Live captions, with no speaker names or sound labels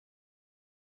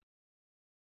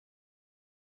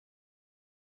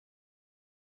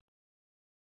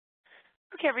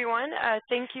Okay, everyone.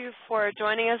 Thank you for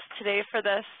joining us today for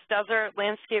this Desert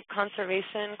Landscape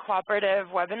Conservation Cooperative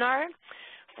webinar.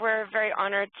 We're very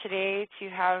honored today to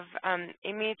have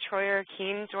Amy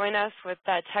Troyer-Keene join us with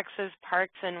Texas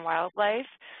Parks and Wildlife.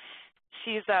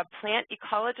 She's a plant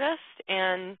ecologist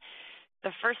and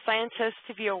the first scientist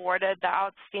to be awarded the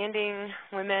Outstanding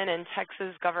Women in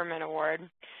Texas Government Award.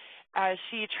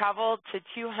 She traveled to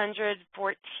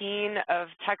 214 of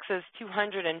Texas'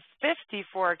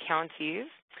 254 counties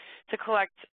to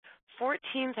collect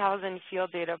 14,000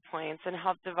 field data points and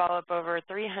help develop over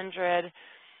 300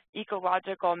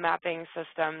 ecological mapping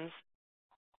systems.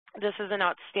 This is an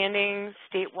outstanding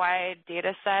statewide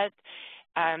data set.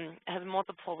 Has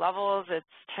multiple levels. It's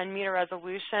 10-meter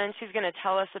resolution. She's going to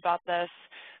tell us about this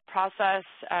process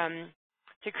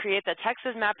to create the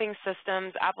Texas mapping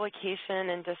systems, application,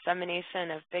 and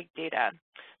dissemination of big data.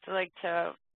 So I'd like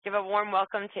to give a warm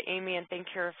welcome to Amy and thank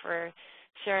her for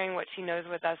sharing what she knows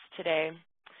with us today.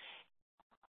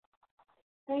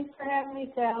 Thanks for having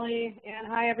me, Sally, and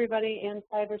hi, everybody in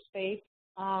cyberspace.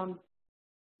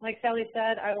 Like Sally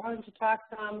said, I wanted to talk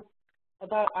some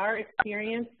about our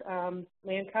experience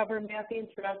land cover mapping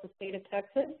throughout the state of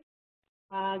Texas.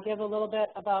 Give a little bit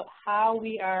about how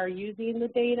we are using the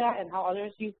data and how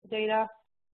others use the data,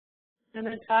 and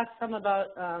then talk some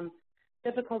about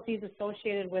difficulties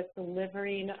associated with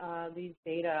delivering these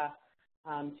data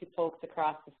to folks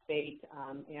across the state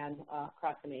and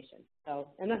across the nation. So,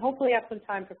 and then hopefully have some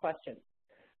time for questions.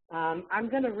 I'm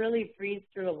going to really breeze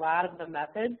through a lot of the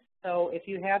methods, so if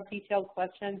you have detailed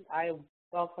questions, I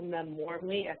welcome them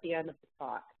warmly at the end of the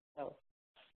talk. So,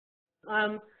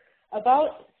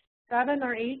 about 7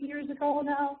 or 8 years ago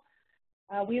now,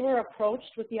 we were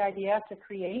approached with the idea to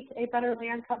create a better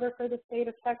land cover for the state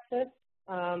of Texas.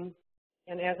 And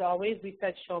as always, we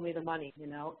said, show me the money. You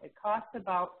know, it cost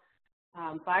about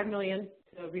 $5 million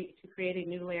to create a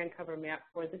new land cover map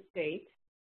for the state.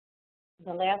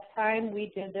 The last time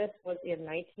we did this was in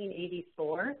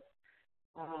 1984,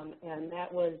 and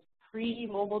that was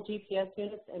pre-mobile GPS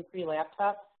units and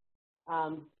pre-laptops.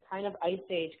 Kind of ice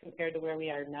age compared to where we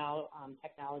are now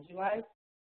technology-wise.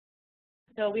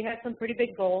 So we had some pretty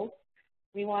big goals.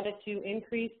 We wanted to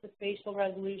increase the spatial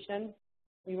resolution.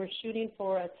 We were shooting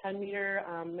for a 10-meter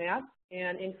map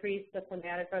and increase the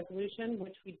thematic resolution,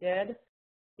 which we did.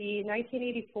 The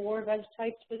 1984 veg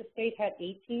types for the state had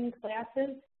 18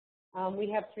 classes. We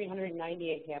have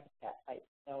 398 habitat types.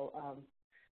 So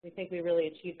we think we really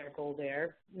achieved our goal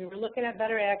there. We were looking at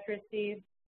better accuracy,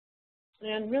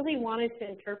 and really wanted to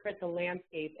interpret the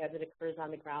landscape as it occurs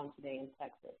on the ground today in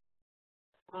Texas.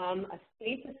 A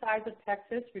state the size of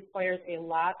Texas requires a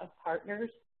lot of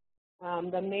partners.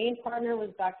 The main partner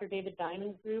was Dr. David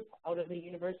Diamond's group out of the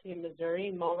University of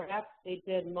Missouri, MoRap. They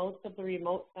did most of the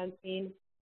remote sensing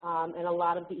and a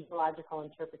lot of the ecological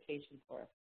interpretation for us.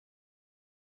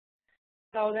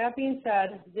 So that being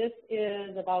said, this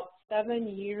is about 7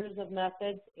 years of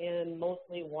methods in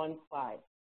mostly one slide.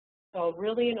 So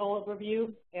really an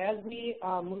overview. As we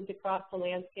moved across the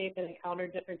landscape and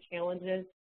encountered different challenges,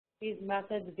 these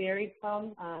methods varied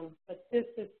some, but this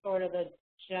is sort of the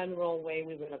general way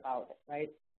we went about it, right?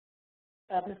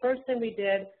 The first thing we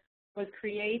did was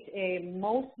create a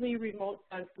mostly remote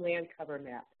sense land cover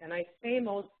map. And I say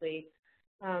mostly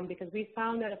because we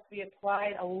found that if we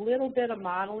applied a little bit of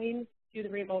modeling to the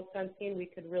remote sensing, we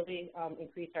could really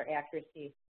increase our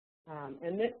accuracy.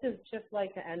 And this is just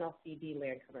like the NLCD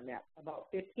land cover map, about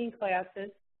 15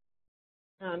 classes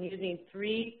using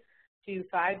 3 to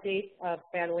 5 days of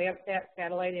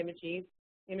satellite imagery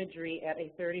at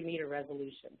a 30-meter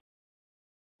resolution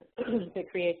to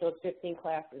create those 15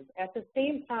 classes. At the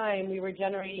same time, we were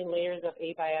generating layers of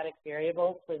abiotic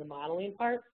variables for the modeling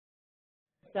part.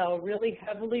 So really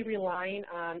heavily relying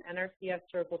on NRCS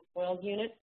circle soil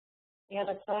units and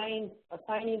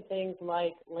assigning things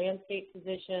like landscape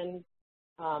position,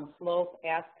 slope,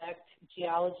 aspect,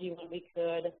 geology when we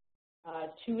could,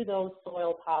 to those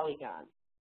soil polygons.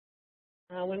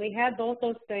 When we had both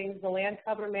those things, the land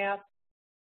cover map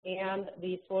and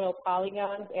the soil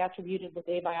polygons attributed with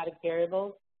abiotic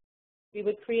variables, we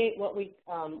would create what we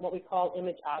call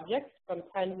image objects from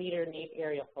 10-meter nape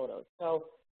aerial photos. So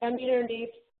 10-meter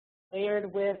napes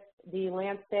layered with the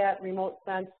Landsat remote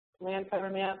sense land cover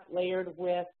map layered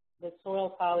with the soil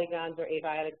polygons or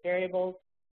abiotic variables.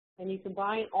 And you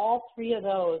combine all 3 of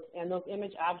those, and those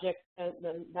image objects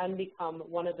then become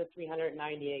one of the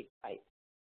 398 types.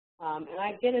 And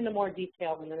I get into more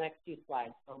detail in the next few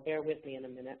slides, so bear with me in a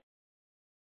minute.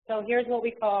 So here's what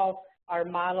we call our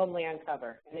model land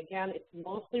cover. And again, it's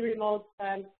mostly remote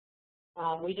sense.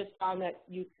 We just found that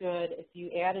you could, if you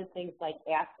added things like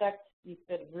aspect you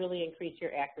could really increase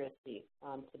your accuracy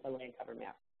to the land cover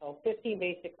map. So 15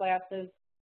 basic classes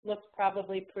looks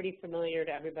probably pretty familiar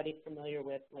to everybody familiar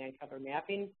with land cover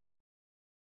mapping.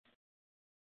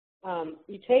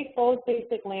 You take those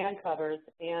basic land covers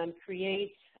and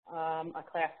create a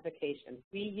classification.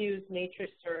 We use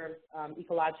NatureServe's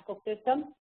ecological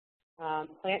system,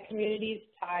 plant communities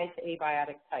tied to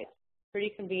abiotic types. Pretty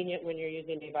convenient when you're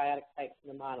using abiotic types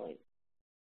in the modeling.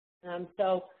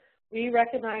 So we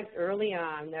recognized early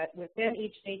on that within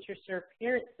each NatureServe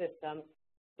parent system,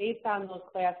 based on those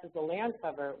classes of land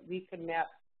cover, we could map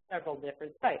several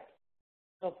different types.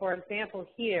 So for example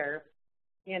here,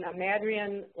 in a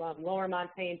Madrian lower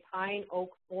montane pine,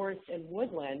 oak, forest, and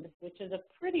woodland, which is a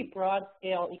pretty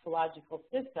broad-scale ecological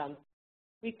system,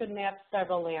 we could map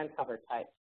several land cover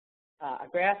types. A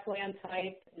grassland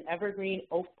type, an evergreen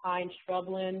oak pine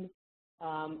shrubland,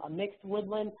 a mixed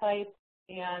woodland type,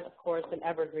 and of course an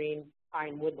evergreen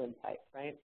pine woodland type,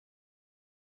 right?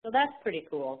 So that's pretty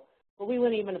cool. But we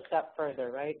went even a step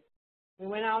further, right? We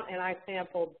went out and I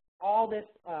sampled all the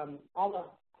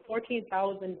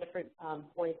 14,000 different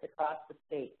points across the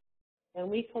state. And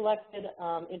we collected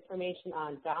information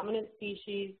on dominant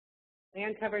species,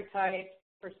 land cover type,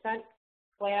 percent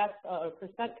class,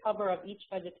 percent cover of each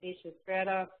vegetation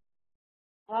strata,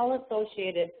 all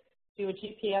associated to a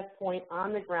GPS point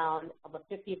on the ground of about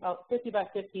 50 by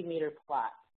 50 meter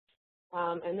plot.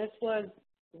 And this was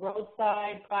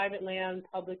roadside, private land,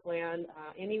 public land,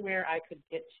 anywhere I could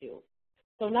get to.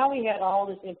 So now we had all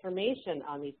this information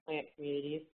on these plant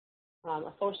communities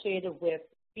associated with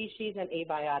species and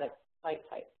abiotic site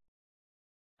types.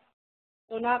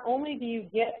 So not only do you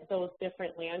get those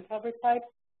different land cover types,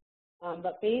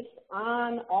 but based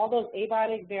on all those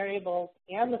abiotic variables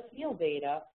and the field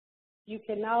data, you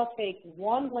can now take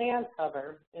one land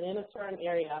cover and in a certain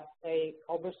area, say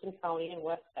Culberson County in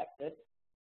West Texas,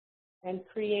 and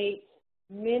create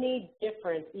many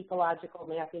different ecological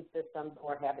mapping systems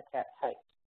or habitat types.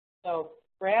 So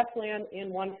grassland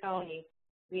in one county,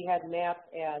 we had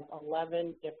mapped as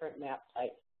 11 different map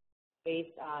types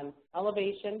based on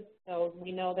elevation. So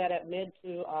we know that at mid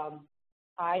to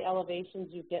high elevations,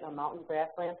 you get a mountain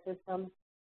grassland system.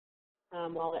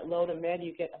 While at low to mid,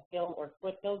 you get a hill or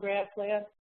foothill grassland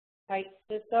type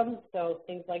system. So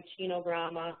things like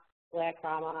chinograma, black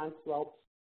grama on slopes.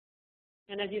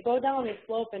 And as you go down the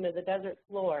slope into the desert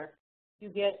floor, you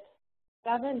get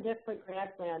 7 different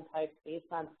grassland types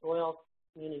based on soil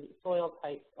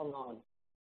types alone.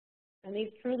 And these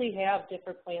truly have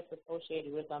different plants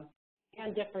associated with them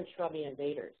and different shrubby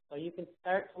invaders. So you can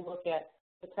start to look at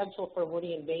potential for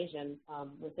woody invasion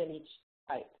within each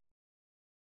type.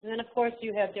 And then, of course,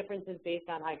 you have differences based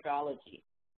on hydrology.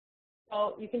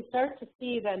 So you can start to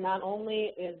see that not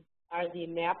only are the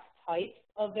mapped types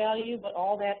of value, but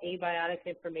all that abiotic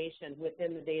information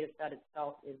within the data set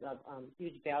itself is of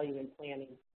huge value in planning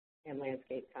and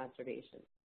landscape conservation.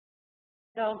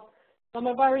 So some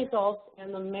of our results,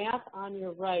 and the map on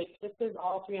your right, this is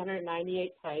all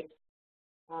 398 types,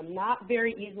 not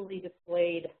very easily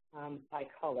displayed by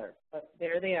color, but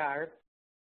there they are.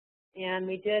 And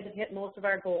we did hit most of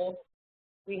our goals.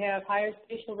 We have higher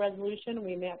spatial resolution.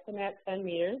 We mapped them at 10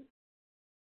 meters.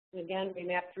 Again, we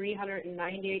mapped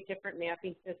 398 different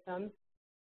mapping systems.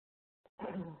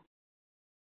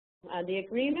 The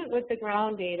agreement with the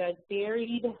ground data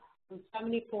varied from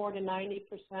 74 to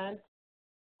 90%,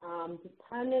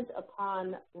 dependent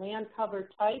upon land cover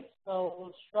type.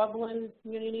 So shrubland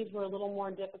communities were a little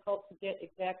more difficult to get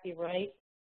exactly right,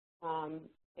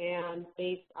 and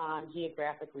based on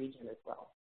geographic region as well.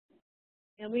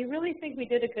 And we really think we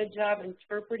did a good job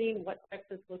interpreting what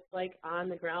Texas looks like on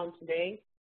the ground today.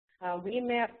 We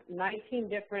mapped 19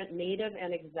 different native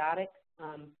and exotic,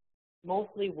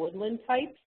 mostly woodland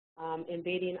types,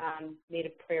 invading on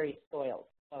native prairie soils.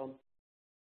 So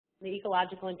the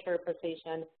ecological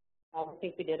interpretation, I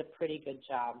think we did a pretty good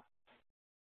job.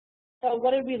 So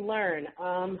what did we learn?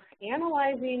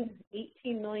 Analyzing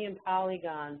 18 million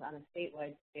polygons on a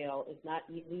statewide scale is not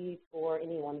easy for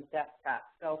anyone's desktop.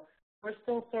 So we're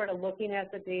still sort of looking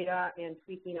at the data and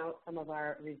tweaking out some of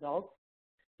our results.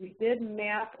 We did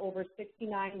map over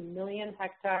 69 million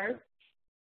hectares.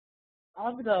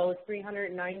 Of those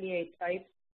 398 types,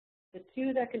 the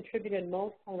 2 that contributed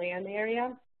most to land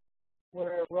area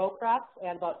were row crops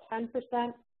at about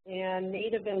 10% and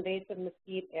native invasive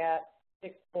mesquite at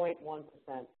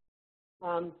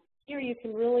 6.1%. Here you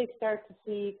can really start to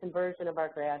see conversion of our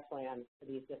grasslands to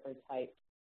these different types.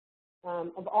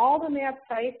 Of all the map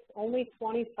types, only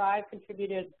 25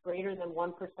 contributed greater than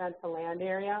 1% to land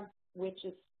area, which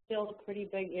is still a pretty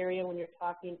big area when you're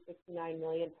talking 69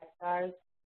 million hectares.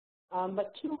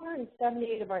 But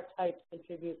 278 of our types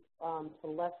contribute to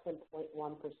less than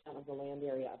 0.1% of the land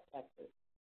area of Texas.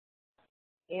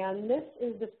 And this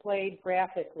is displayed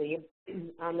graphically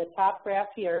on the top graph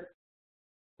here,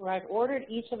 where I've ordered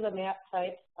each of the map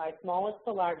types by smallest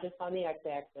to largest on the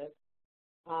x-axis,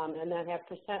 and then have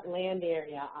percent land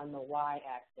area on the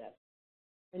y-axis.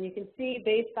 And you can see,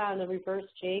 based on the reverse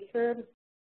J-curve,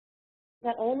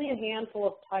 that only a handful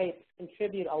of types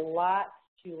contribute a lot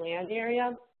to land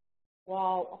area,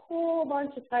 while a whole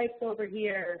bunch of types over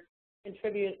here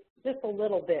contribute just a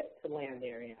little bit to land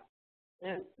area.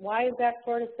 And why is that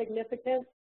sort of significant?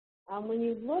 When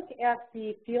you look at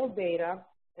the field data,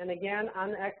 and again,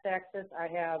 on the x-axis, I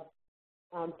have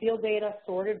field data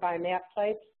sorted by map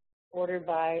types, ordered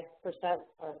by percent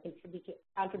or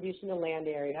contribution to land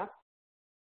area.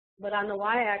 But on the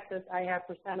y-axis, I have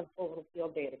percent of total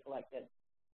field data collected.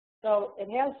 So it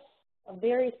has a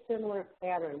very similar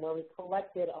pattern where we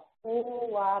collected a whole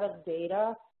lot of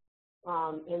data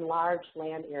in large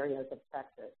land areas of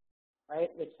Texas, right?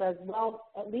 Which says, well,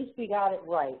 at least we got it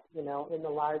right, you know, in the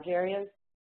large areas.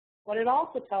 What it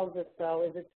also tells us, though,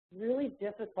 is it's really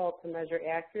difficult to measure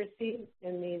accuracy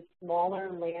in these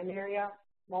smaller land area,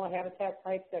 smaller habitat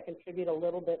types that contribute a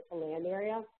little bit to land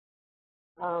area,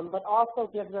 but also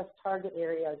gives us target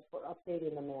areas for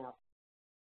updating the map.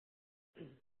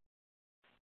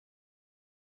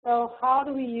 So how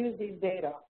do we use these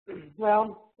data?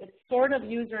 Well, it's sort of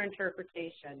user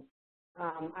interpretation.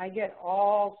 I get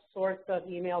all sorts of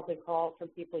emails and calls from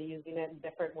people using it in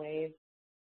different ways.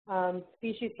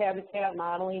 Species habitat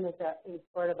modeling is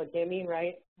sort of a gimme,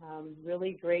 right?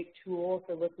 Really great tool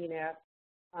for looking at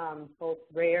both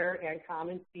rare and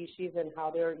common species and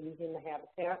how they're using the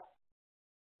habitat.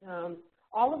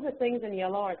 All of the things in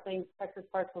yellow are things Texas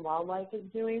Parks and Wildlife is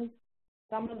doing.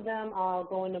 Some of them I'll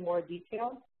go into more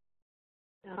detail.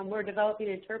 We're developing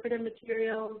interpretive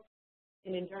materials,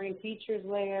 an enduring features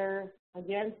layer,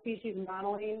 again, species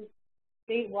modeling.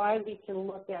 Statewide, we can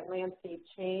look at landscape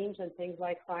change and things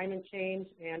like climate change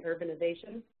and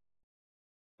urbanization.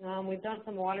 We've done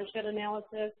some watershed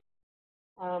analysis.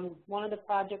 One of the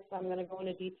projects I'm going to go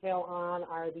into detail on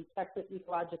are the Texas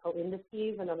Ecological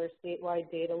Indices, another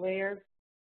statewide data layer,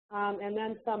 and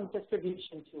then some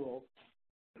distribution tools.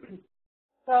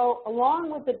 So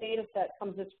along with the data set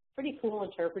comes this pretty cool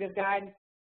interpretive guide.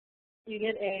 You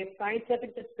get a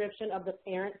scientific description of the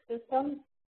parent system,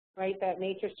 right, that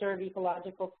nature-served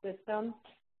ecological system.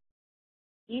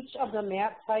 Each of the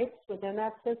map types within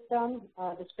that system,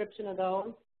 a description of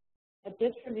those, a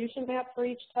distribution map for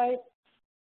each type,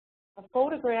 a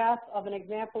photograph of an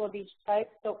example of each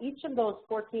type. So each of those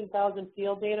 14,000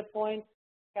 field data points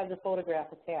has a photograph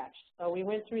attached. So we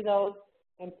went through those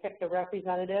and picked a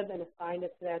representative and assigned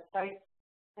it to that type.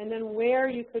 And then where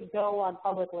you could go on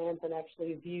public lands and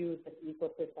actually view the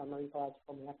ecosystem or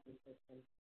ecological mapping system.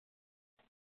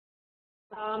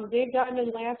 Dave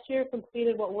Diamond last year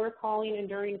completed what we're calling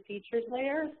enduring features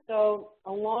layer. So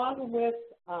along with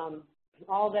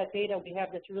all that data, we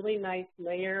have this really nice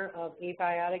layer of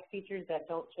abiotic features that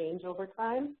don't change over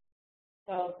time.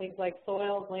 So things like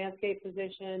soils, landscape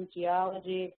position,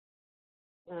 geology,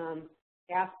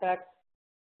 aspects.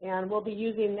 And we'll be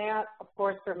using that, of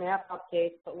course, for map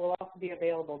updates, but will also be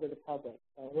available to the public.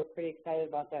 So we're pretty excited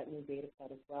about that new data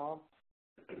set as well.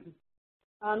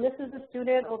 This is a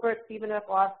student over at Stephen F.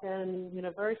 Austin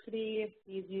University.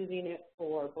 He's using it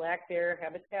for black bear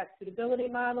habitat suitability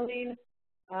modeling.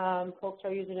 Folks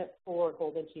are using it for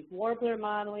golden cheek warbler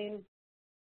modeling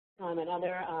and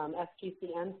other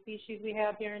SGCN species we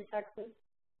have here in Texas.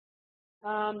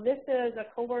 This is a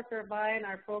coworker of mine,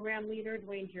 our program leader,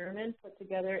 Dwayne German, put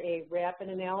together a rapid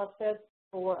analysis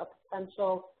for a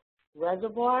potential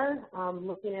reservoir,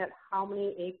 looking at how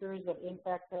many acres of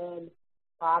impacted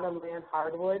bottomland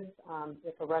hardwoods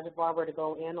if a reservoir were to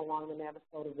go in along the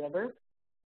Navasota River.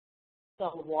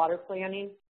 So water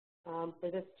planning for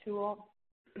this tool.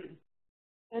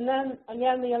 And then,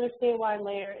 again, the other statewide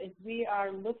layer is we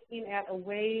are looking at a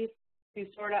way to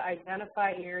sort of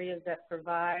identify areas that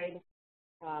provide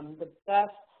the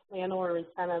best landowner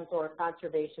incentives or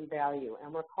conservation value,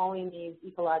 and we're calling these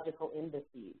ecological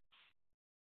indices.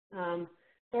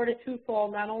 Sort of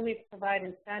twofold, not only provide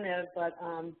incentives, but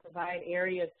provide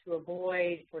areas to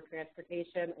avoid for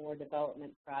transportation or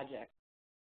development projects.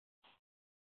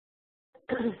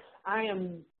 I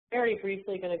am very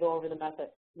briefly going to go over the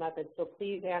method, so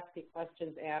please ask me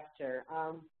questions after.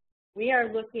 We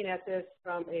are looking at this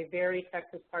from a very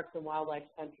Texas Parks and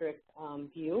Wildlife-centric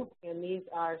view, and these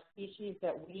are species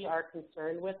that we are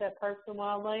concerned with at Parks and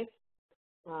Wildlife,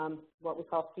 what we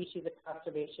call species of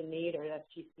conservation need, or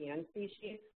SGCN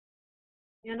species.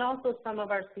 and also some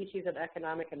of our species of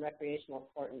economic and recreational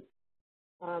importance.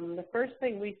 The first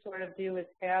thing we sort of do is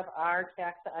have our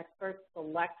taxa experts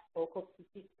select focal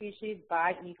species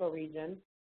by ecoregion.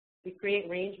 We create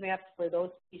range maps for those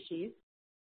species,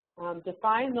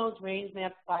 define those range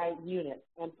maps by units.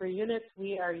 And for units,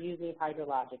 we are using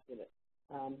hydrologic units,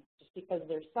 just because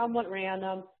they're somewhat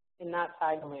random and not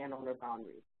tied to landowner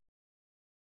boundaries.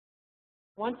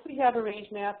 Once we have a range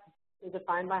map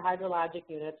defined by hydrologic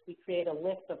units, we create a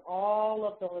list of all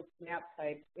of those map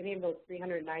types, any of those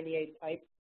 398 types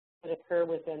that occur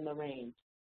within the range.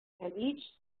 And each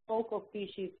focal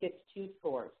species gets 2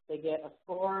 scores. They get a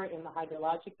score in the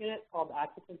hydrologic unit called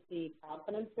occupancy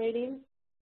confidence rating.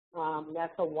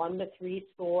 That's a 1 to 3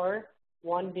 score,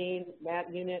 1 being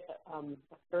that unit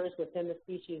occurs within the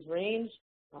species range,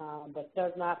 but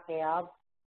does not have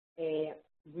a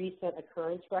recent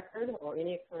occurrence record or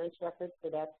any occurrence record for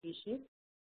that species.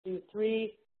 2,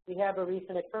 3, we have a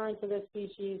recent occurrence of this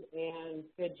species and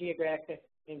good geographic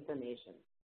information.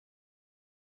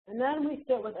 And then we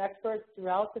sit with experts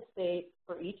throughout the state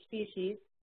for each species,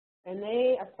 and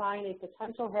they assign a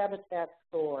potential habitat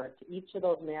score to each of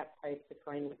those map types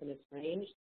occurring within its range.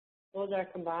 Those are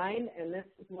combined, and this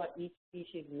is what each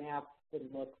species map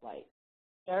would look like.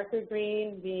 Darker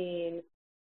green being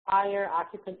higher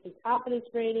occupancy confidence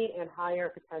rating and higher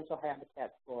potential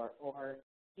habitat score, or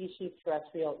species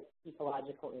terrestrial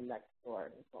ecological index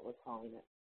score is what we're calling it.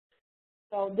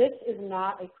 So this is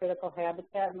not a critical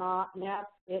habitat map.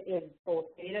 It is both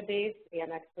data-based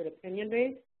and expert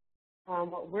opinion-based.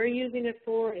 What we're using it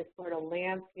for is sort of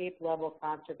landscape level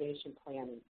conservation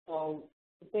planning. So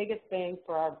the biggest bang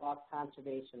for our buck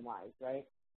conservation-wise, right?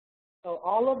 So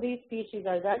all of these species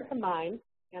are then combined,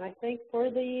 and I think for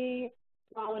the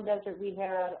Smaller Desert we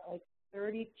had like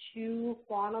 32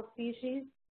 fauna species.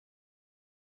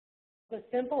 The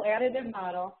simple additive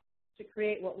model to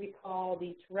create what we call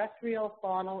the terrestrial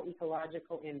faunal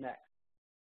ecological index.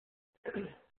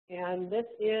 And this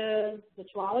is the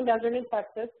Chihuahuan Desert in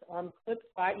Texas, clipped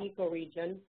by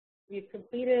ecoregion. We've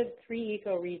completed 3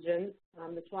 ecoregions,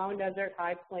 the Chihuahuan Desert,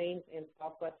 High Plains, and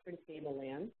Southwestern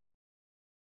Tablelands.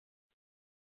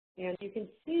 And you can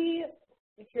see,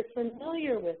 if you're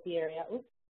familiar with the area,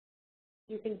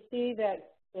 you can see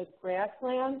that the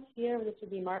grasslands here, this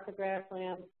would be marker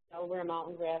grasslands, Delaware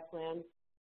mountain grasslands,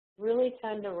 really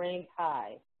tend to rank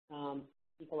high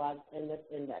in this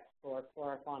index for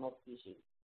our faunal species.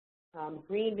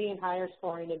 Green being higher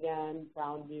scoring again,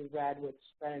 down to red,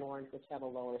 red and orange, which have a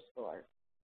lower score.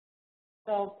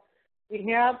 So we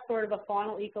have sort of a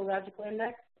faunal ecological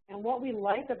index, and what we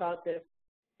like about this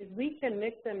is we can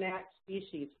mix and match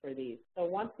species for these. So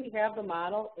once we have the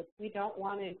model, if we don't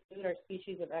want to include our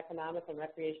species of economic and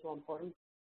recreational importance,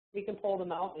 we can pull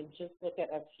them out and just look at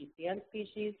SGCN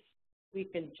species. We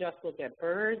can just look at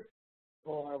birds,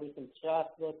 or we can just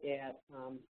look at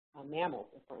mammals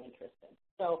if we're interested.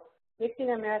 So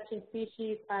mixing and matching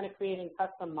species, kind of creating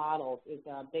custom models is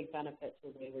a big benefit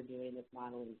to the way we're doing this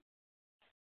modeling.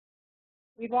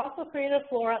 We've also created a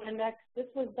flora index. This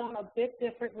was done a bit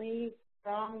differently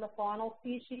from the faunal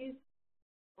species.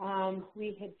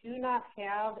 We do not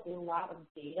have a lot of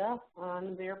data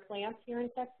on rare plants here in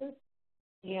Texas,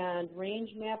 and range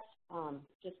maps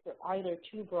just are either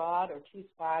too broad or too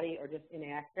spotty or just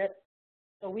inaccurate.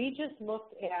 So we just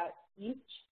looked at each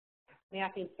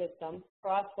mapping system,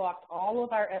 crosswalked all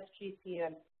of our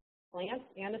SGCN plants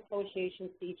and associations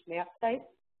to each map type,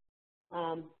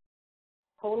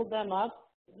 totaled them up,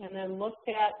 and then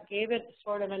gave it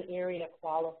sort of an area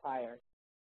qualifier.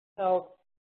 So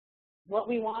what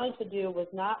we wanted to do was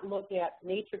not look at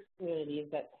matrix communities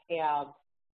that have,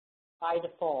 by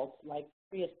default, like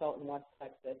creosote in West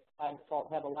Texas, by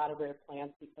default have a lot of rare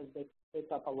plants because they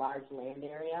take up a large land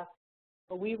area.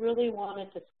 But we really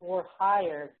wanted to score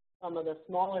higher some of the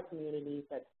smaller communities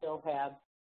that still have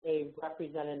a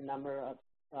represented number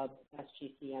of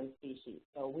SGCN species.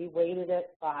 So we weighted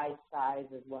it by size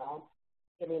as well,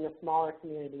 giving the smaller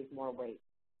communities more weight.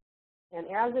 And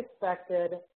as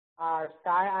expected, our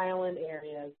Sky Island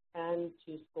areas tend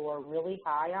to score really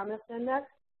high on this index.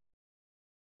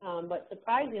 But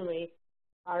surprisingly,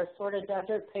 our sort of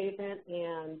desert pavement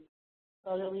and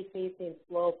southerly facing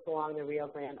slopes along the Rio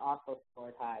Grande also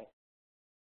scored high.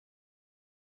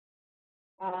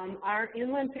 Our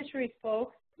inland fisheries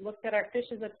folks looked at our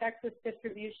fishes of Texas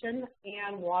distribution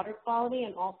and water quality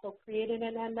and also created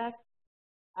an index.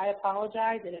 I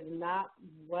apologize, it is not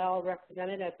well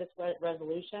represented at this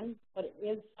resolution, but it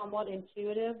is somewhat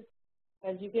intuitive.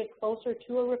 As you get closer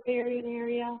to a riparian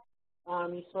area,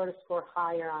 you sort of score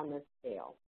higher on this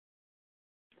scale.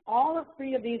 All of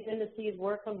 3 of these indices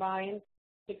were combined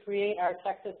to create our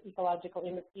Texas Ecological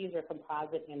Indices or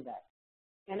composite index.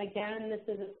 And again, this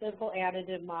is a simple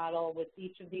additive model with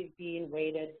each of these being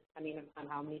weighted depending upon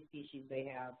how many species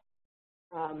they have.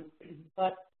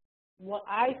 But what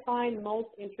I find most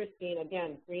interesting,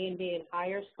 again, green being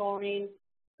higher scoring,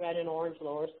 red and orange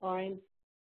lower scoring,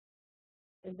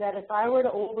 is that if I were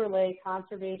to overlay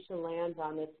conservation lands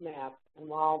on this map, and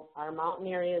while our mountain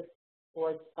areas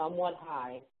scored somewhat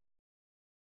high,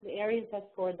 the areas that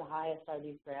scored the highest are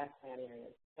these grassland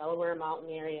areas, Delaware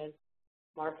mountain areas,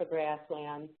 Marfa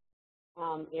grasslands,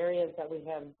 areas that we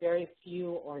have very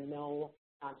few or no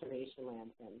conservation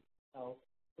lands in. So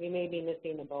we may be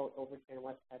missing the boat over here in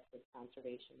West Texas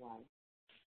conservation-wise.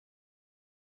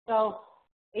 So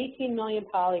 18 million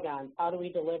polygons, how do we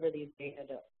deliver these data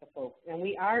to folks? And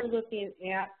we are looking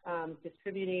at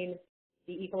distributing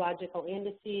the ecological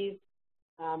indices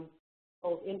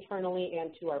both internally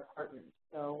and to our partners.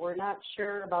 So we're not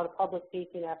sure about a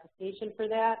public-facing application for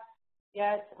that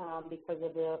yet because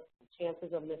of the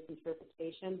chances of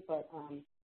misinterpretation, but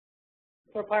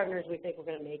for partners, we think we're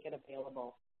going to make it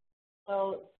available.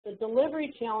 So the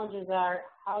delivery challenges are,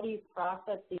 how do you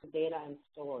process these data and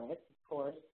store it, of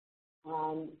course.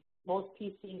 Most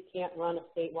PCs can't run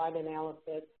a statewide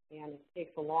analysis, and it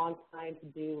takes a long time to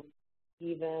do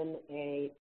even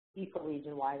a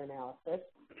ecoregion-wide analysis.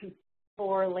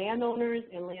 For landowners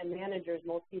and land managers,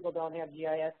 most people don't have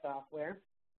GIS software,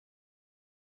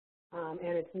 and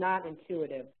it's not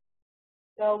intuitive.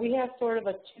 So we have sort of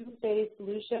a two-phase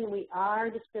solution. We are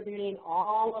distributing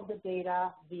all of the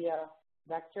data via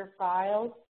vector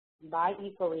files by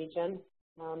ecoregion.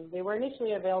 They were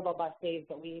initially available by phase,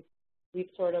 but we've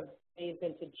sort of phased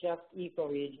into just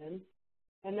ecoregions.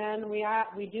 And then we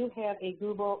do have a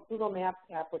Google Maps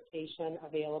application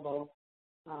available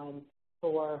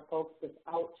for folks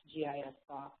without GIS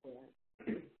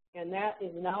software. And that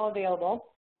is now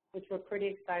available, which we're pretty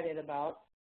excited about.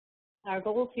 Our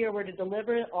goals here were to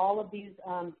deliver all of these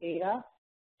data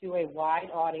to a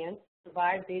wide audience,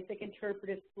 provide basic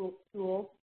interpretive tools,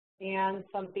 and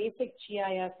some basic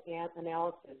GIS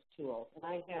analysis tools. And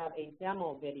I have a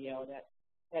demo video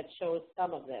that shows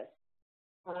some of this.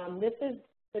 This is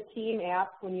the TEAM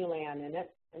app when you land in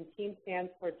it, and TEAM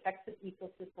stands for Texas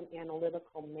Ecosystem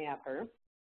Analytical Mapper.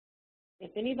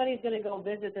 If anybody's going to go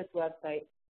visit this website,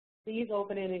 please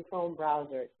open it in Chrome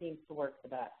browser. It seems to work the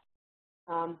best.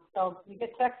 So you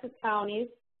get Texas counties.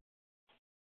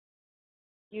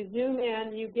 You zoom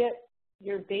in, you get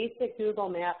your basic Google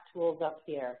Map tools up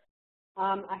here.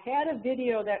 I had a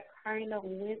video that kind of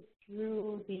went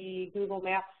through the Google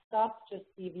Maps stuff, just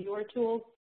the viewer tools,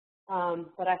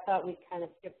 but I thought we'd kind of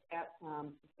skip that to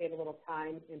save a little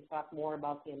time and talk more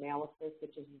about the analysis,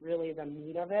 which is really the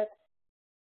meat of it.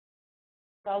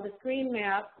 So the screen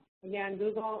map, again,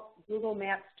 Google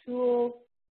Maps tools,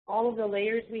 all of the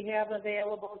layers we have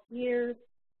available here,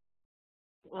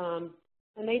 and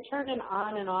they turn it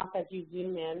on and off as you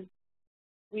zoom in.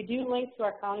 We do link to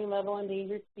our county level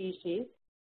endangered species,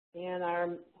 and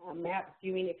our map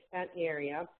viewing extent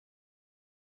area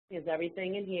is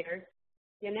everything in here.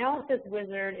 The analysis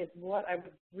wizard is what I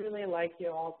would really like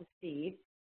you all to see.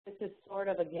 This is sort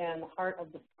of, again, the heart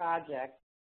of the project.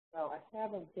 So I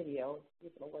have a video.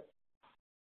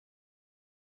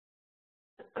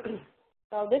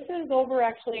 So this is over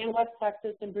actually in West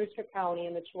Texas in Brewster County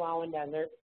in the Chihuahuan Desert.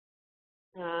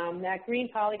 That green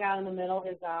polygon in the middle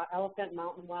is Elephant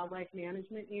Mountain Wildlife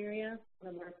Management Area,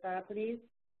 one of our properties.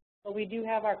 But we do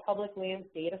have our public lands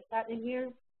data set in here.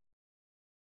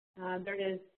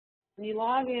 When you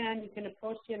log in, you can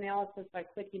approach the analysis by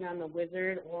clicking on the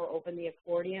wizard or open the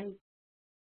accordion.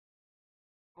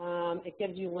 It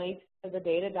gives you links to the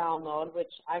data download,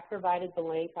 which I provided the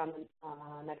link on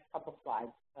the next couple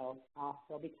slides. So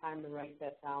there'll be time to write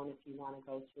that down if you want to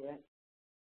go to it.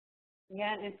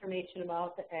 Again, information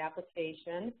about the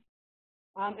application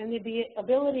and the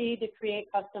ability to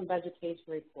create custom vegetation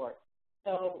reports.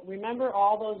 So remember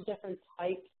all those different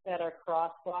types that are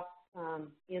crosswalked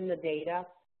in the data.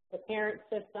 The parent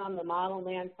system, the model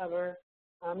land cover,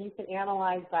 you can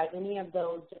analyze by any of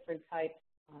those different types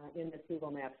in the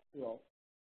Google Maps tool.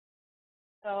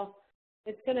 So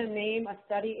it's going to name a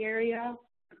study area.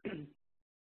 And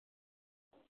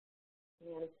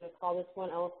it's going to call this one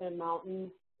Elephant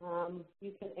Mountain.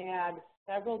 You can add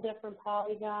several different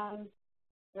polygons.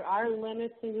 There are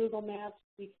limits in Google Maps.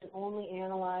 We can only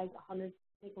analyze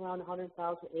around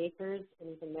 100,000 acres, and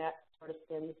even that sort of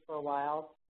spins for a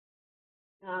while.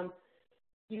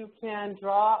 You can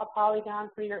draw a polygon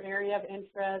for your area of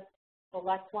interest,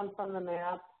 select one from the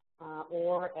map,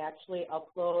 or actually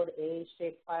upload a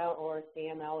shapefile or a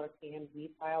KML or KMZ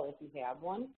file if you have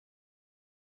one.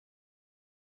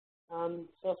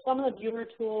 So some of the viewer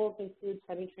tools include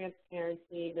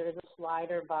semi-transparency. There's a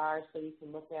slider bar so you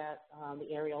can look at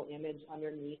the aerial image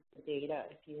underneath the data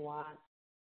if you want.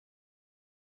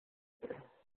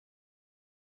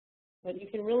 But you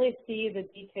can really see the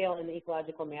detail in the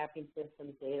ecological mapping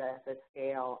systems data at this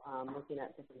scale, looking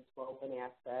at different slope and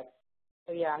aspects.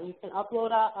 So yeah, you can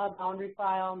upload a boundary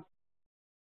file.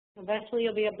 Eventually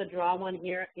you'll be able to draw one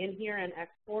in here and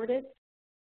export it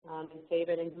and save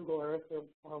it in Google Earth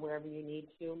or wherever you need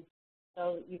to.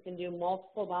 So you can do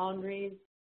multiple boundaries.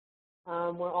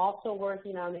 We're also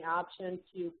working on the option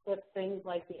to clip things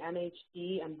like the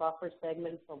NHD and buffer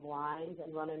segments of lines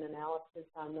and run an analysis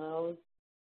on those.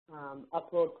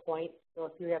 Upload points. So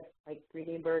if you have like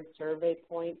breeding bird survey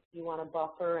points you want to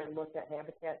buffer and look at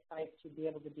habitat types, you'd be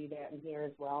able to do that in here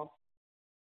as well.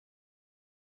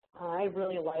 I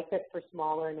really like it for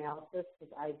smaller analysis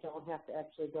because I don't have to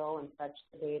actually go and fetch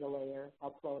the data layer,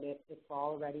 upload it. It's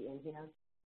already in here.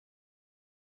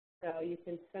 So you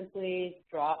can simply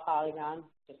draw a polygon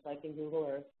just like in Google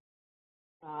Earth.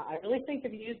 I really think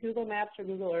if you use Google Maps or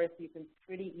Google Earth, you can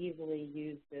pretty easily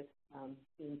use this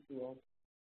scene tool.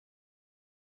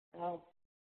 So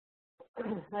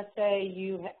let's say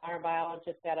you are a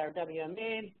biologist at our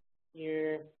WMA,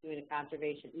 you're doing a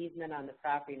conservation easement on the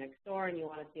property next door and you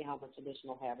want to see how much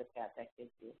additional habitat that gives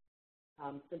you.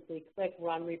 Simply click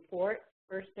Run Report.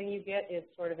 First thing you get is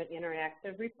sort of an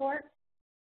interactive report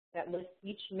that lists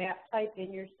each map type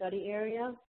in your study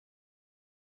area,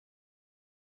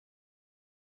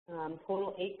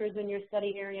 total acres in your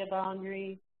study area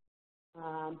boundary,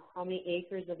 how many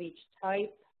acres of each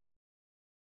type.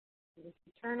 If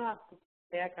you turn off the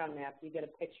background map, you get a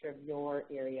picture of your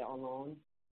area alone.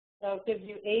 So it gives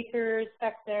you acres,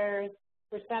 hectares,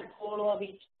 percent total of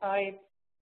each type.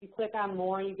 You click on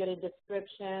more, you get a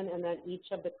description, and then each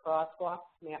of the crosswalks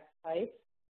map types.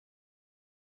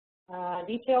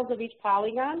 Details of each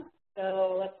polygon.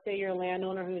 So let's say you're a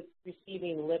landowner who's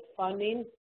receiving LIP funding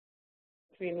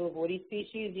to remove woody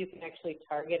species. You can actually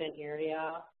target an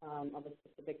area of a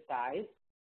specific size.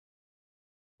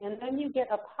 And then you get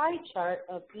a pie chart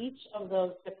of each of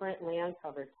those different land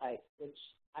cover types, which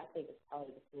I think is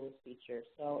probably the coolest feature.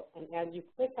 So, and as you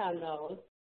click on those,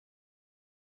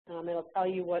 it'll tell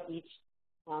you what each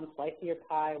slice of your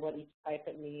pie, what each type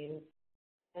it means.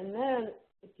 And then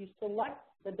if you select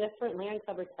the different land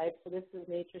cover types, so this is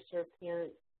Nature Serve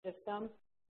Parent System,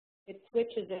 it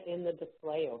switches it in the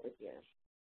display over here.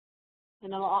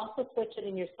 And it'll also switch it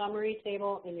in your summary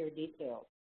table and your details.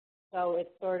 So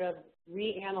it sort of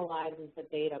reanalyzes the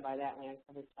data by that land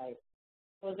cover type.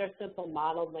 Those are simple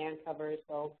modeled land covers,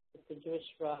 so deciduous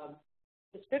shrub.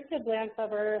 Descriptive land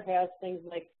cover has things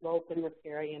like slope and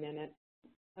riparian in it.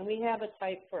 And we have a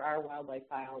type for our wildlife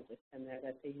biologists in there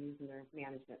that they use in their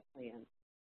management plan.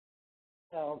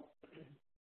 So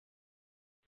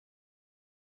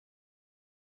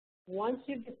once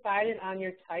you've decided on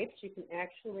your types, you can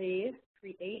actually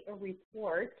create a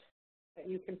report that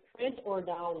you can print or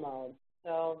download.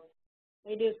 So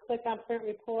what you do is click on Print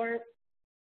Report.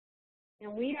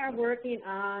 And we are working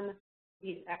on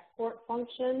these export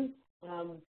functions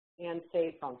and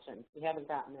save functions. We haven't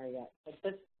gotten there yet.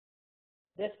 But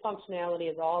this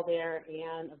functionality is all there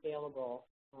and available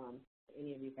for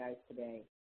any of you guys today.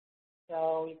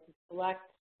 So you can select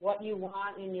what you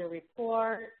want in your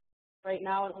report. Right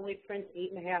now it only prints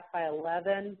 8.5 by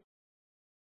 11.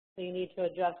 So you need to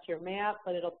adjust your map,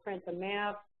 but it'll print the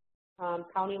map,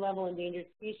 county level endangered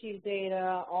species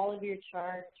data, all of your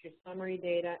charts, your summary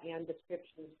data, and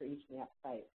descriptions for each map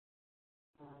type.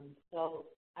 So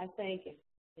I think if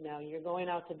you're going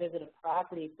out to visit a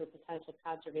property for potential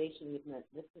conservation easement,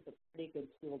 this is a pretty good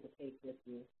tool to take with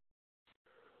you.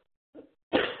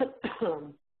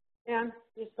 And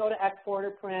just go to Export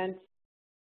or Print,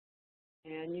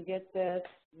 and you get this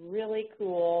really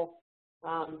cool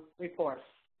report,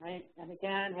 right? And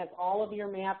again, it has all of your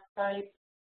map types.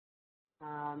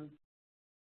 And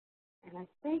I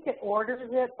think it orders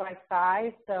it by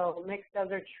size, so mixed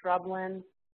desert shrubland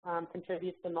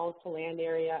contributes the most to land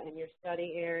area in your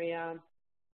study area.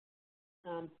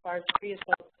 Sparse tree is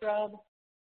called scrub.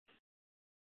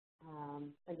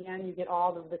 Again, you get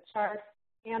all of the charts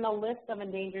and a list of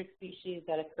endangered species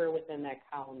that occur within that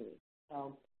county.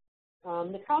 So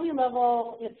the county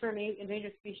level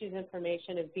endangered species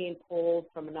information is being pulled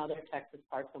from another Texas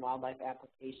Parks and Wildlife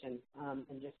application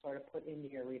and just sort of put into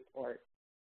your report.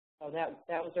 So that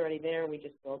was already there. We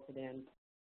just built it in.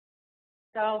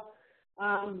 So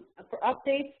for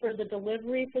updates for the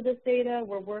delivery for this data,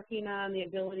 we're working on the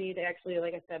ability to actually,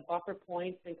 like I said, buffer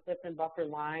points and clip and buffer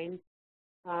lines.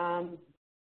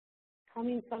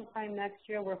 Coming sometime next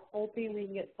year, we're hoping we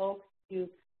can get folks to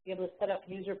be able to set up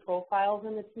user profiles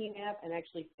in the TMAP and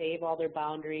actually save all their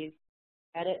boundaries,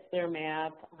 edit their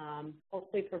map,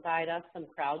 hopefully provide us some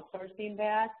crowdsourcing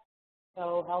back,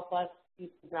 so help us do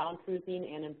some ground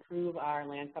truthing and improve our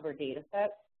land cover data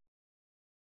sets.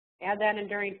 Add that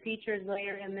enduring features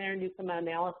layer in there and do some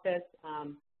analysis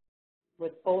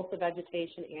with both the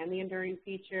vegetation and the enduring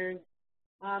features,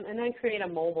 and then create a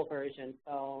mobile version,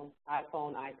 so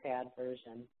iPhone, iPad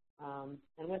version.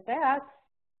 And with that,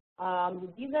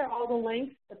 these are all the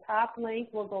links. The top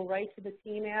link will go right to the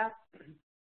TMAP,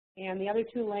 and the other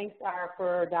two links are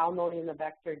for downloading the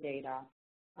vector data.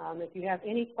 If you have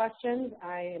any questions,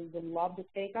 I would love to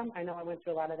take them. I know I went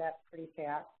through a lot of that pretty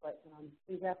fast, but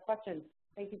please ask questions.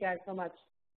 Thank you guys so much.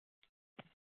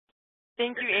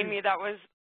 Thank you, Amy. That was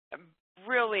a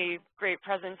really great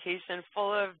presentation,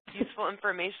 full of useful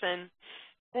information.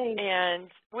 Thanks.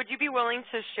 And would you be willing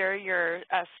to share your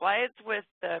slides with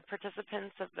the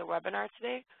participants of the webinar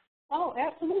today? Oh,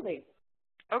 absolutely.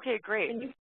 Okay, great.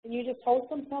 Can you just post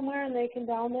them somewhere and they can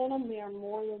download them? They are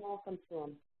more than welcome to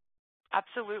them.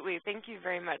 Absolutely. Thank you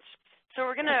very much. So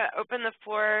we're going to open the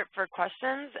floor for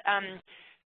questions.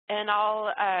 And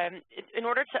I'll, in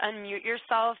order to unmute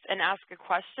yourself and ask a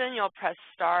question, you'll press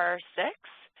 *6.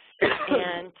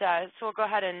 And so we'll go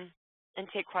ahead and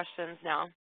take questions now.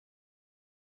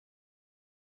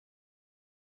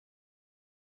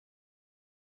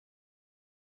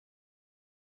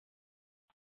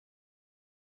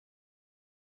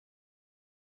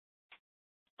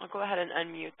 I'll go ahead and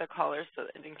unmute the caller so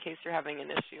that in case you're having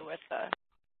an issue with the...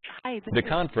 Hi, the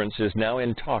conference is now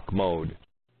in talk mode.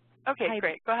 Okay, hi,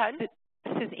 great. Go ahead.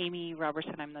 This is Amy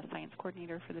Robertson. I'm the science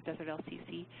coordinator for the Desert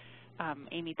LCC.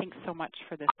 Amy, thanks so much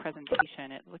for this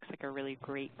presentation. It looks like a really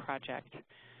great project.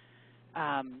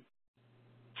 I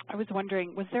was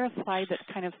wondering, was there a slide that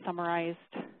kind of summarized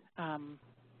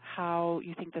how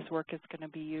you think this work is going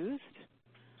to be used?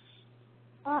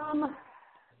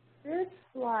 This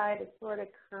slide is sort of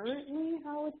currently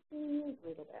how it's being used. Let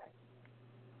me go back.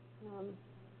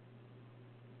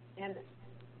 And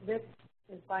this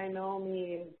is by no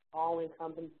means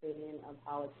all-encompassing of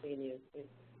how it's being used. It's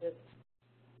just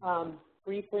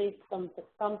briefly some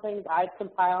things I've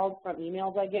compiled from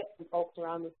emails I get from folks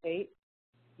around the state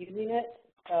using it.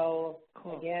 So,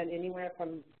 cool. Again, anywhere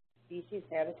from species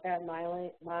habitat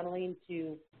modeling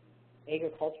to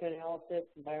agriculture analysis,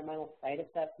 environmental site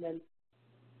assessments,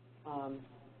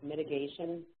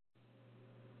 mitigation.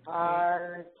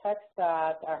 Our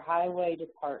TxDOT, our highway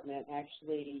department,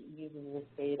 actually uses this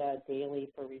data daily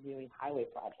for reviewing highway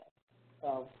projects.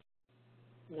 So,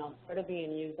 you know, sort of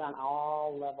being used on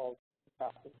all levels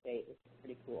across the state, which is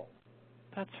pretty cool.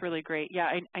 That's really great.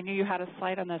 Yeah, I knew you had a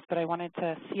slide on this, but I wanted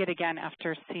to see it again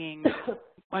after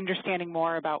understanding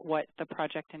more about what the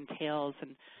project entails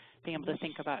and being able to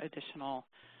think about additional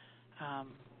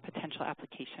potential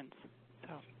applications.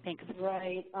 So, thanks.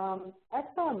 Right.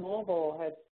 ExxonMobil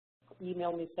has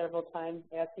emailed me several times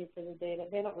asking for the data.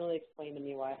 They don't really explain to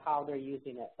me how they're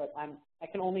using it, but I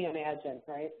can only imagine,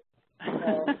 right?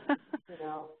 So, you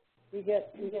know, we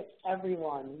get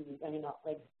everyone. I mean,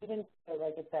 like students,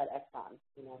 like I said, Exxon.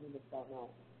 You know, we just don't know.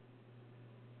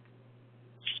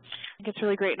 I think it's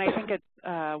really great, and I think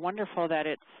it's wonderful that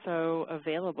it's so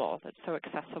available, that's so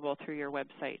accessible through your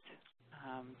website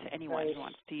to anyone who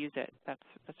wants to use it. That's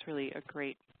really a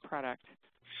great product.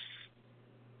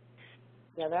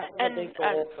 Yeah, that's a big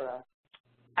goal for us.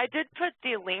 I did put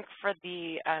the link for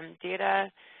the data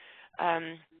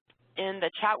in the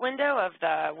chat window of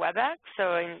the WebEx,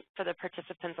 so for the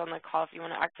participants on the call if you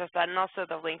want to access that, and also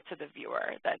the link to the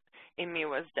viewer that Amy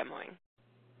was demoing.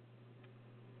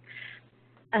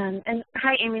 And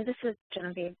hi, Amy. This is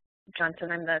Genevieve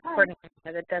Johnson. I'm the coordinator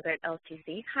of the Desert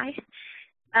LCC. Hi.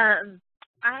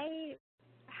 I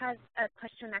had a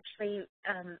question, actually.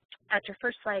 At your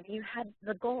first slide, you had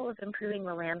the goal of improving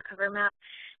the land cover map,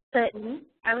 but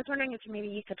I was wondering if maybe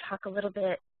you could talk a little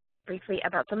bit briefly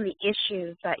about some of the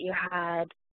issues that you had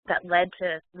that led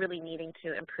to really needing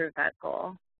to improve that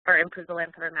goal, or improve the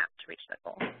land cover map to reach that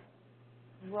goal.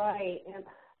 Right, and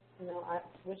you know, I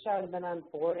wish I would have been on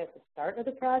board at the start of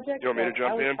the project. You want me to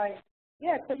jump in?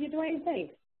 Yeah, could you do anything?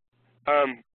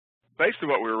 Basically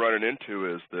what we were running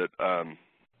into is that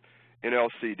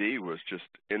NLCD was just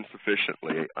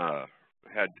insufficiently,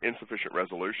 had insufficient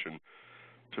resolution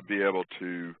to be able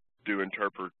to do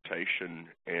interpretation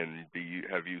and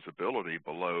have usability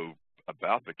below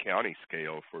about the county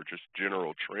scale for just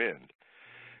general trend.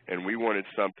 And we wanted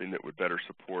something that would better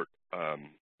support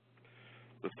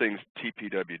the things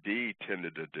TPWD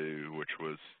tended to do, which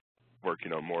was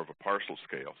working on more of a parcel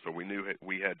scale. So we knew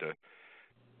we had to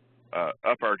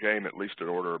up our game at least an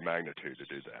order of magnitude to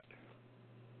do that.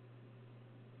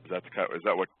 Is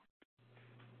that what?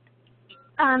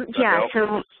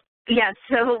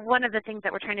 So one of the things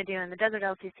that we're trying to do in the Desert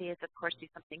LCC is, of course, do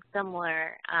something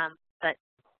similar, but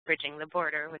bridging the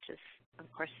border, which is,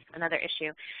 of course, another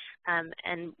issue.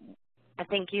 And I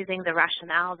think using the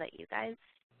rationale that you guys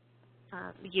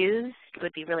used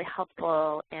would be really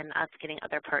helpful in us getting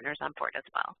other partners on board as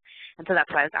well. And so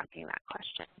that's why I was asking that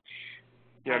question.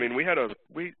 Yeah, I mean,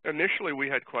 initially we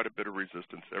had quite a bit of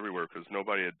resistance everywhere because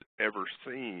nobody had ever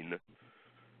seen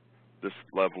this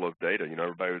level of data. You know,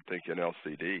 everybody would think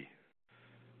NLCD.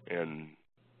 And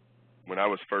when I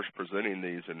was first presenting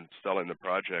these and selling the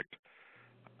project,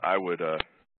 I would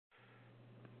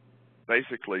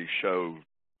basically show,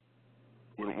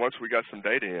 once we got some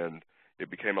data in, it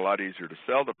became a lot easier to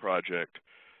sell the project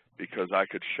because I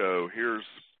could show, here's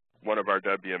one of our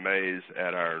WMAs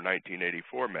at our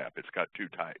 1984 map. It's got 2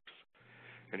 types.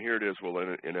 And here it is, well,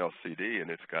 in LCD,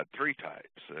 and it's got 3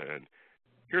 types. And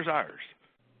here's ours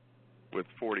with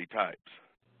 40 types,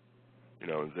 you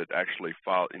know, that actually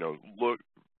follow, you know, look,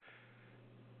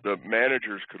 the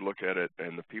managers could look at it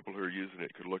and the people who are using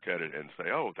it could look at it and say,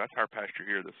 oh, that's our pasture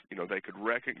here. This, you know, they could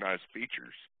recognize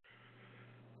features.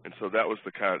 And so that was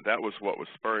that was what was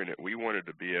spurring it. We wanted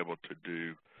to be able to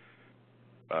do,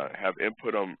 have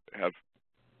input on, have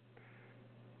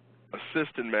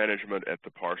assist in management at the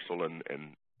parcel and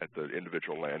at the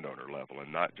individual landowner level,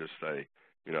 and not just say,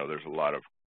 you know, there's a lot of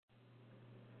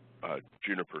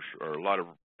juniper or a lot of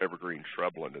evergreen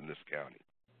shrubland in this county.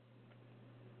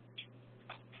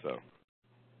 So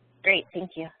great,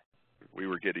 thank you. We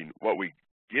were getting, what we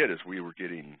get is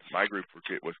my group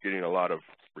was getting a lot of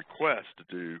requests to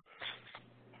do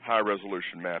high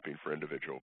resolution mapping for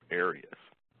individual areas.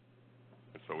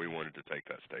 And so we wanted to take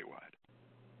that statewide.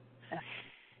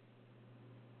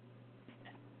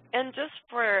 And just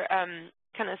for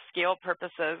kind of scale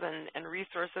purposes and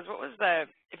resources, what was the,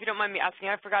 if you don't mind me asking,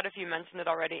 I forgot if you mentioned it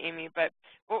already, Amy, but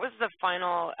what was the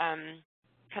final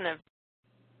kind of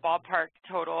ballpark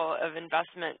total of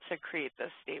investment to create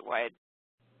this statewide?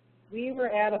 We were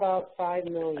at about $5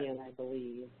 million, I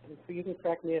believe. You can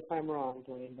correct me if I'm wrong,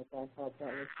 Dwayne, but I thought that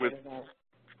was with about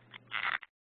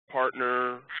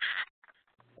partner,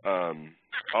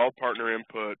 all partner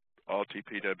input, all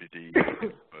TPWD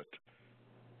input.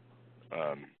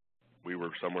 We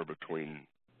were somewhere between,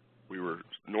 we were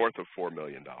north of $4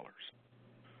 million.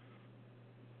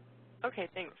 Okay,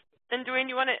 thanks. And Dwayne,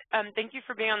 you want to, thank you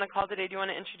for being on the call today. Do you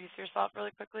want to introduce yourself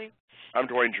really quickly? I'm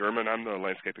Dwayne German. I'm the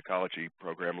Landscape Ecology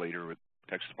Program Leader with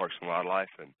Texas Parks and Wildlife.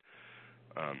 And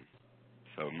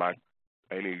so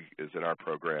Amy is in our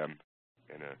program,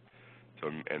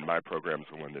 and my program is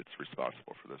the one that's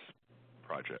responsible for this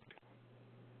project.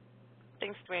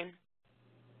 Thanks, Dwayne.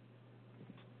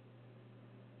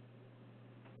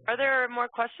 Are there more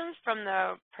questions from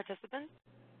the participants?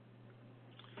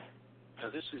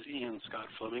 This is Ian Scott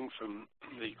Fleming from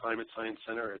the Climate Science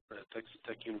Center at Texas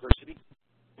Tech University.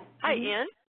 Hi, Ian.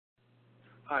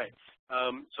 Hi.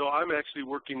 So I'm actually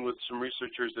working with some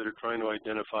researchers that are trying to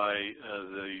identify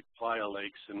the playa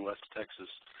lakes in West Texas,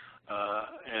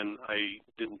 and I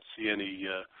didn't see any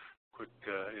quick,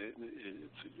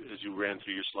 as you ran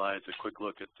through your slides, a quick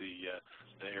look at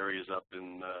the areas up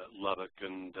in Lubbock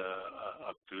and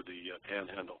up through the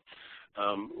Panhandle.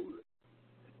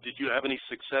 Did you have any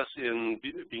success in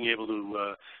being able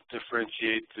to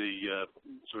differentiate the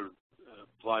sort of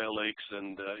playa lakes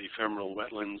and ephemeral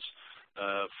wetlands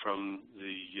from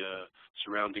the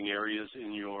surrounding areas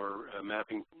in your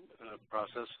mapping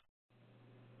process?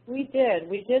 We did.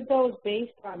 We did those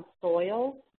based on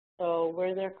soils. So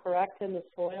where they're correct in the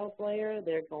soils layer,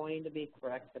 they're going to be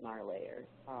correct in our layers.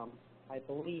 I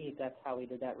believe that's how we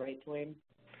did that, right, Dwayne?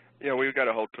 Yeah, we got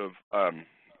a hold of,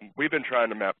 we've been trying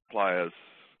to map playas,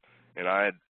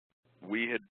 and we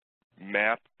had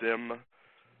mapped them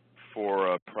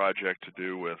for a project to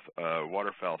do with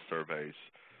waterfowl surveys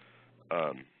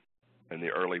in the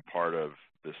early part of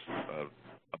this,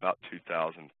 about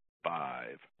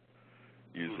 2005,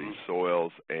 using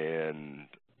soils and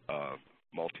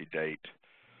multi-date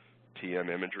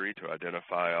TM imagery to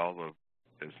identify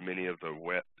as many of the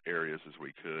wet areas as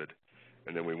we could,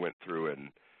 and then we went through and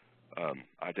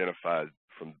identified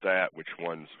from that which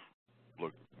ones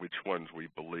we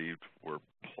believed were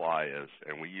playas,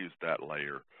 and we used that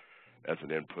layer as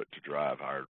an input to drive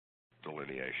our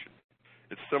delineation.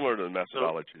 It's similar to the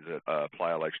methodology that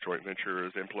Playa Lakes Joint Venture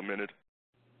has implemented.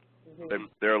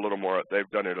 They're a little more, they've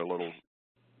done it a little,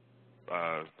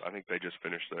 I think they just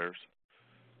finished theirs.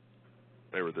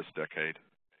 They were this decade.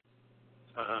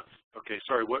 Okay,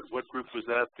 sorry, what group was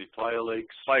that, the Playa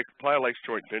Lakes? Playa Lakes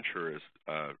Joint Venture has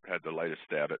had the latest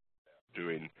stab at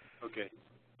doing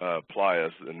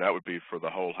playas, and that would be for the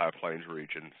whole High Plains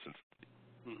region. Since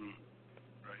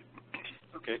Right.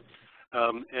 Okay.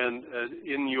 And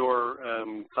in your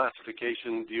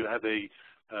classification, do you have a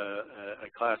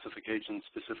classification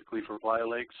specifically for playa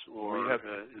lakes, or we have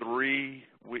three?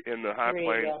 In the High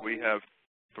Plains, we have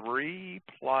 3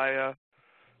 playa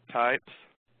types.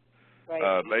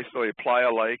 Right. Basically, a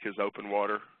playa lake is open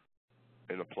water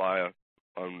in a playa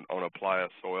on a playa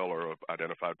soil or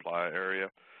identified playa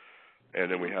area,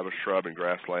 and then we have a shrub and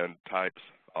grassland types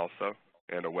also,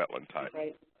 and a wetland type.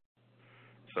 Right.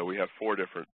 So we have 4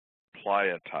 different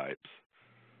playa types.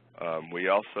 We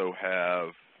also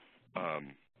have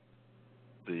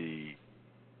the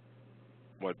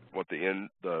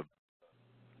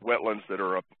wetlands that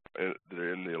are up that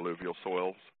are in the alluvial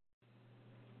soils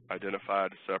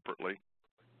identified separately.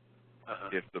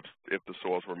 If the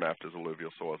soils were mapped as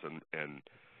alluvial soils, and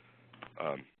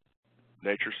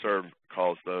NatureServe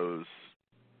calls those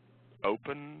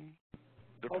open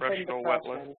depressional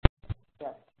wetlands.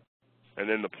 Yes. And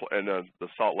then the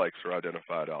salt lakes are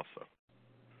identified also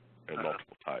in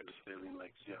multiple types. The saline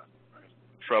lakes, yeah. Right.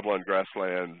 Shrubland,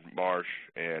 grassland, marsh,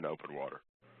 and open water.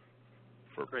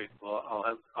 Great. Well,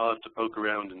 I'll have to poke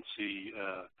around and see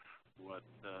what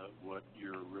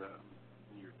your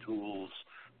tools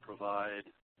provide,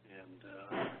 and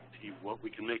see what we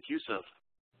can make use of.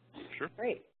 Sure.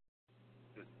 Great.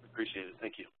 Good. Appreciate it.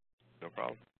 Thank you. No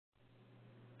problem.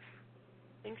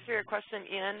 Thanks for your question,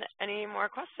 Ian. Any more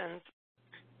questions?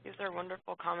 These are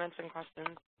wonderful comments and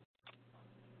questions.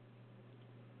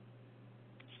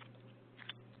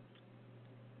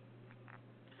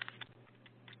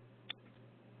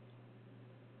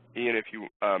 Ian, if you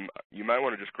might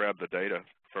want to just grab the data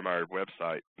from our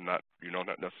website. You don't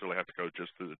necessarily have to go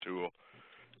just through the tool,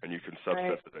 and you can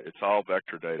subset the data. It's all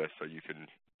vector data, so you can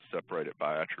separate it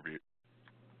by attribute.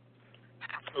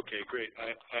 Okay, great.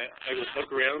 I will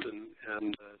poke around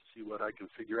and see what I can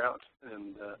figure out,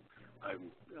 and I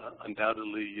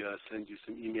undoubtedly send you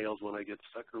some emails when I get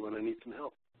stuck or when I need some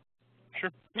help.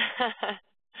 Sure.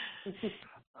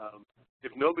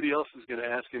 If nobody else is going to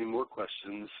ask any more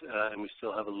questions, and we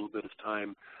still have a little bit of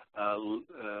time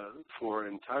for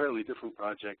an entirely different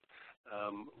project,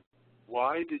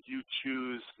 why did you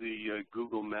choose the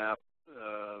Google Map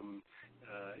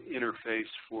interface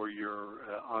for your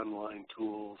online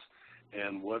tools,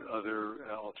 and what other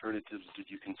alternatives did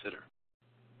you consider?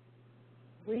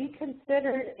 We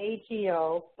considered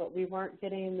AGO, but we weren't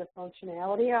getting the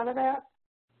functionality out of that.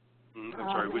 I'm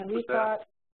sorry, which was that?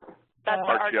 That's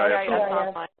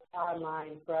ArcGIS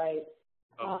online, right.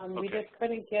 Okay. We just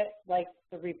couldn't get like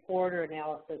the report or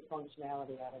analysis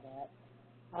functionality out of that.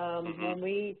 When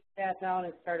we sat down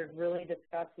and started really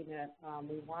discussing it,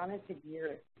 we wanted to gear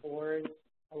it towards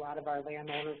a lot of our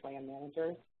landowners, land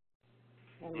managers,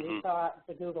 and we thought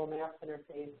the Google Maps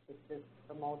interface was just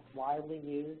the most widely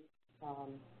used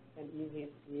and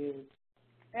easiest to use.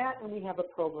 That, and we have a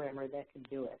programmer that can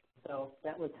do it. So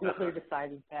that was another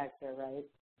deciding factor, right?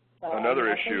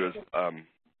 Another issue is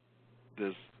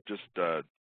there's just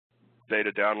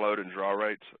data download and draw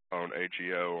rates on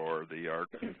AGO or the ARC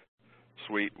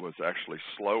suite was actually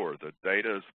slower. The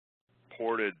data is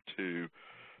ported to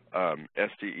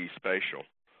SDE Spatial,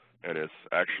 and it's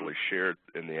actually shared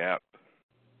in the app,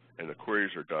 and the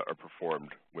queries are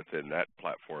performed within that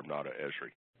platform, not at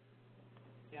Esri.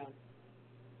 Yeah.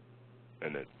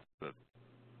 And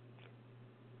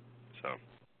so.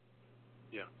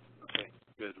 Yeah. Okay.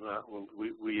 Good. Well,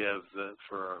 we have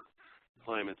for our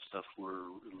climate stuff, we're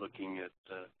looking at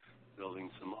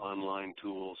building some online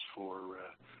tools for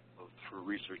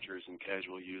researchers and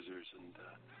casual users. And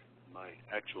my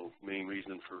actual main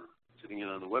reason for sitting in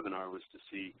on the webinar was to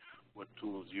see what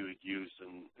tools you had used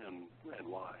and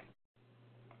why.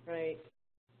 Right.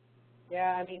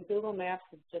 Yeah, I mean, Google Maps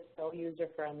is just so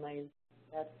user-friendly.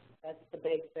 That's the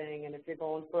big thing. And if you're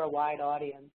going for a wide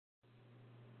audience,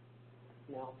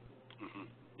 no.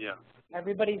 Yeah.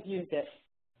 Everybody's used it.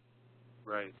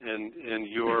 Right. And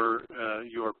your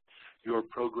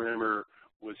programmer,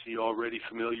 was he already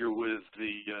familiar with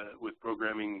with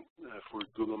programming for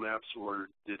Google Maps, or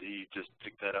did he just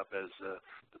pick that up as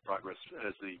the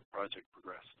project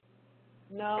progressed?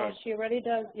 No, she already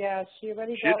does. Yeah, she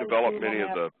already. She had developed many of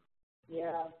the.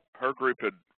 Yeah. Her group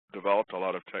had developed a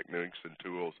lot of techniques and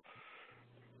tools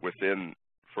within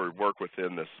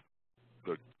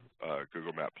the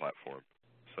Google Map platform.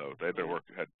 So they've been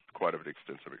had quite an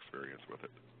extensive experience with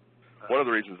it. One of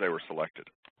the reasons they were selected.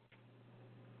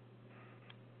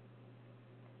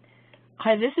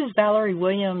 Hi, this is Valerie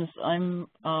Williams. I'm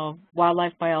a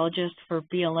wildlife biologist for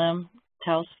BLM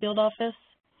Taos Field Office.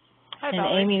 Hi, And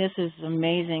Valerie. Amy, this is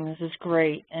amazing. This is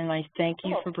great, and I thank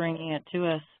you for bringing it to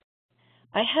us.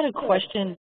 I had a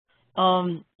question.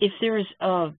 If there is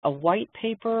a white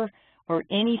paper or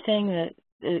anything that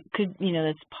could,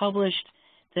 that's published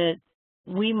that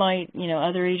we might,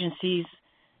 other agencies,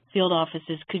 field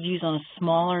offices could use on a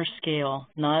smaller scale,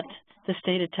 not the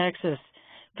state of Texas,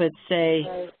 but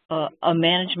say a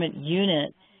management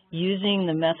unit using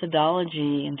the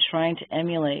methodology and trying to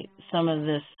emulate some of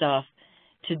this stuff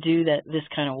to do this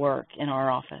kind of work in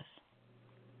our office.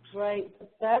 Right. The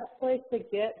best place to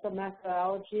get the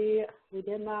methodology, we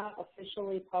did not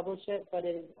officially publish it, but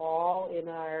it is all in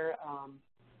our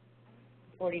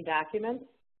reporting documents.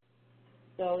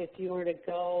 So if you were to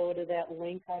go to that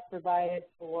link I provided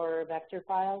for vector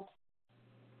files,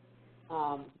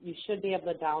 you should be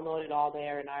able to download it all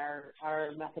there, and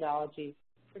our methodology is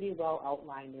pretty well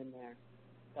outlined in there.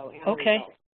 So, okay.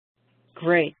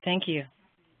 Great. Thank you.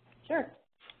 Sure.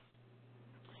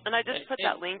 And I just put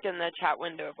that link in the chat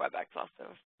window of WebEx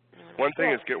also. One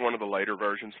thing is get one of the later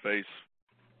versions, phase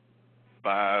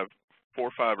 4,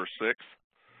 5, or 6,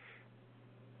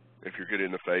 if you're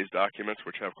getting the phase documents,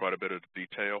 which have quite a bit of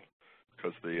detail,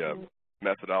 because the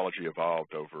methodology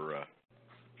evolved over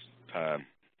time.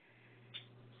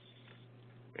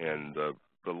 And the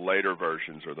later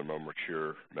versions are the more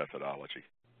mature methodology.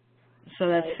 So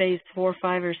that's phase 4,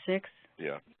 5, or 6?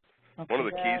 Yeah. Okay. One of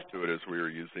the keys to it is we were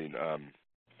using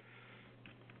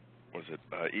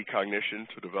Ecognition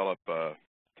to develop, to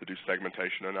do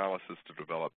segmentation analysis to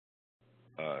develop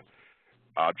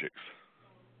objects.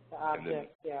 The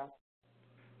objects,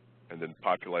 And then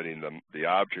populating the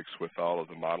objects with all of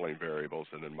the modeling variables,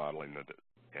 and then modeling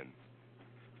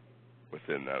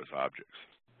within those objects.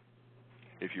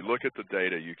 If you look at the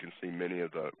data, you can see many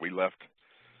of we left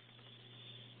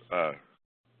the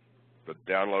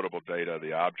downloadable data.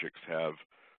 The objects have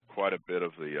quite a bit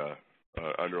of the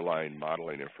underlying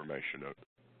modeling information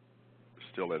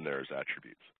still in there as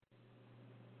attributes.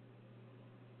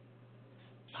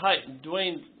 Hi,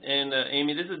 Dwayne and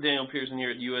Amy. This is Daniel Pearson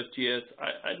here at USGS.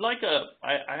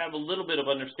 I have a little bit of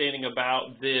understanding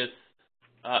about this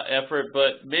effort,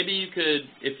 but maybe you could,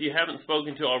 if you haven't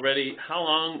spoken to already, how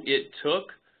long it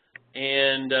took,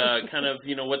 and kind of,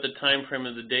 what the time frame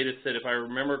of the data set. If I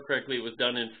remember correctly, it was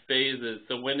done in phases.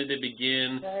 So when did it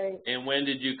begin, and when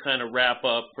did you kind of wrap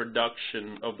up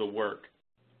production of the work?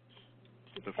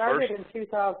 We started in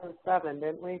 2007,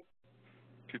 didn't we?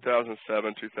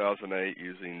 2007, 2008,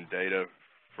 using data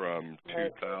from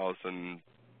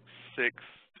 2006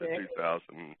 to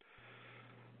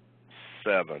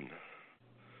 2007.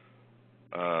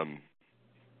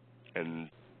 And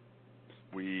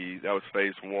that was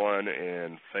phase 1,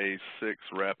 and phase 6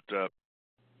 wrapped up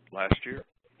last year,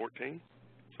 14.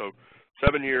 So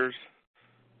 7 years,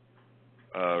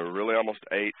 really almost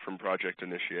 8 from project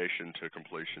initiation to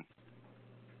completion.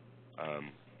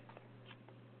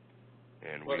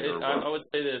 And I would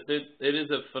say that it is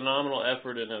a phenomenal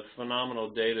effort and a phenomenal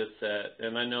data set.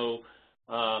 And I know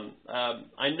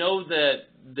that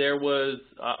there was,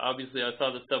 obviously I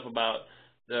saw the stuff about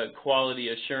the quality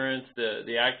assurance,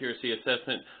 the accuracy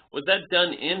assessment. Was that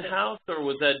done in-house, or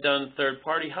was that done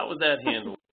third-party? How was that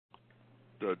handled?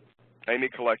 Amy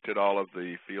collected all of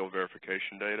the field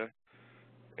verification data,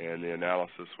 and the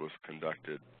analysis was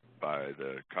conducted by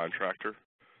the contractor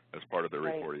as part of the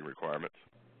reporting requirements.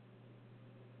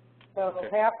 So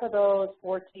half of those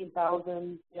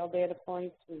 14,000 field data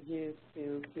points was used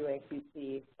to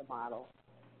QA/QC the model.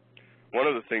 One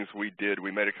of the things we did,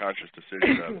 we made a conscious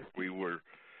decision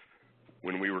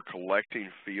when we were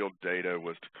collecting field data,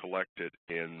 was to collect it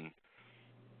in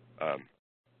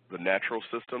the natural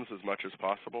systems as much as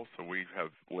possible. So we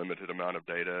have limited amount of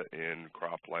data in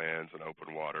croplands and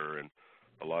open water and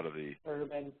a lot of the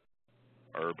urban,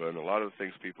 a lot of the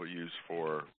things people use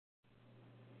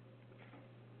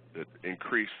that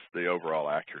increase the overall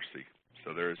accuracy.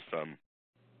 So there is some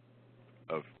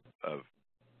of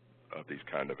these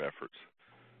kind of efforts.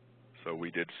 So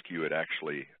we did skew it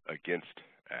actually against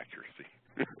accuracy,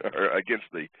 or against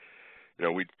the,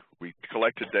 we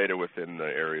collected data within the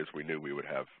areas we knew we would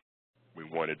have, we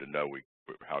wanted to know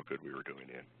how good we were doing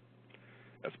in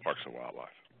as Parks and Wildlife,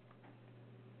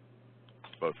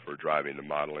 both for driving the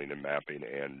modeling and mapping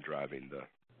and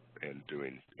and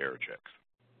doing error checks.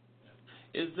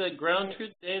 Is the ground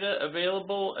truth data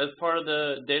available as part of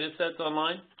the data sets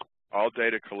online? All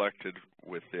data collected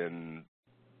within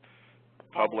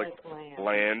public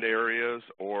land areas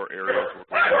or areas where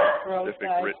we have specific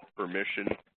written permission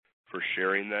for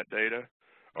sharing that data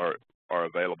are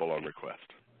available on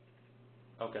request.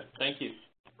 Okay, thank you.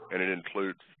 And it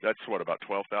includes, that's what, about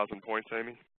 12,000 points,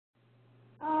 Amy?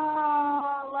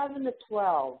 11 to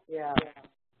 12, yeah.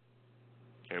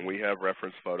 And we have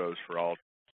reference photos for all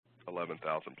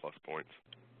 11,000 plus points.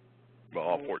 Well,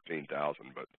 all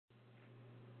 14,000, but.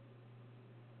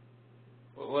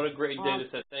 What a great data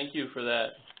set. Thank you for that.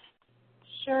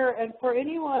 Sure, and for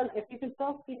anyone, if you can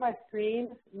still see my screen,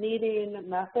 needing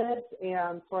methods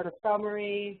and sort of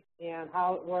summary and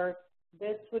how it works,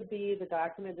 this would be the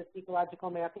document, this Ecological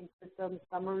Mapping System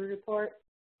Summary Report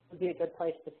would be a good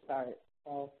place to start.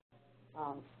 So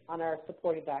on our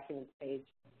supporting documents page.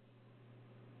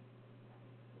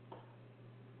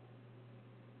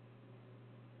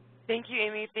 Thank you,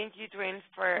 Amy. Thank you, Dwayne,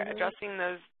 for addressing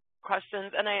those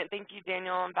questions. And I thank you,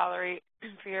 Daniel and Valerie,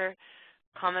 for your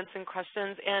comments and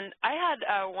questions. And I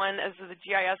had one as the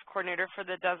GIS coordinator for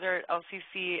the Desert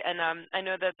LCC, and I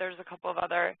know that there's a couple of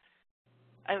other,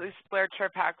 at least Blair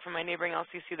Turpak from my neighboring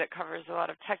LCC that covers a lot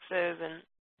of Texas and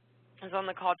is on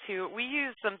the call too. We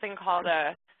use something called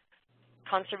a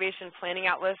conservation planning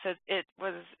atlas. It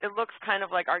looks kind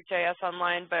of like ArcGIS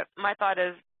Online, but my thought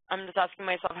is I'm just asking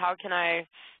myself, how can I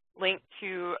link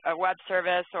to a web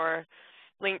service or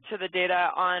link to the data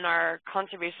on our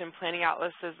conservation planning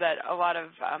atlases that a lot of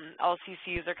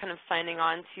LCCs are kind of signing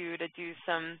on to do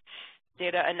some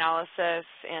data analysis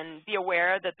and be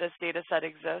aware that this data set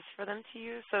exists for them to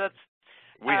use. So that's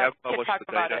we have published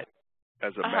the data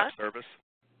as a map service.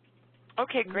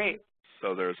 Okay, great.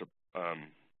 So there's a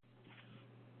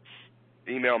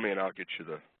email me and I'll get you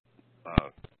the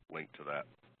link to that.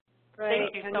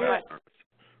 Great. Thank you so much.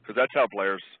 Because that's how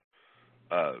Blair's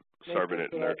serving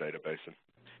it in their database.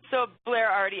 So Blair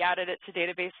already added it to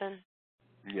Databasin?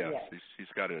 Yes, he's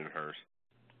got it in hers.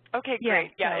 Okay,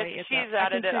 great. Yeah, if she's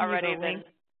added it already, then.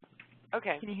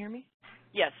 Okay. Can you hear me?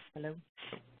 Yes. Hello.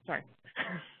 Sorry.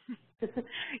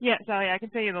 Yeah, Sally, I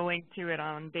can send you the link to it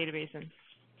on Databasin.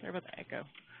 Sorry about the echo.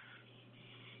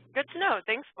 Good to know.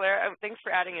 Thanks, Blair. Thanks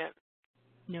for adding it.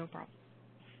 No problem.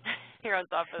 You're on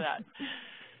top of that.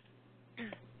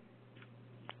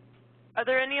 Are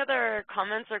there any other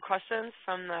comments or questions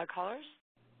from the callers?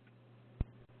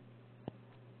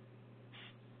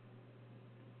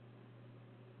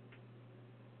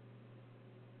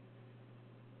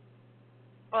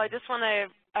 Well, I just want to,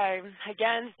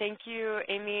 again, thank you,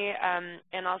 Amy,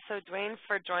 and also Dwayne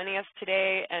for joining us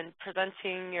today and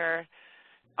presenting your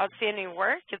outstanding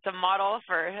work. It's a model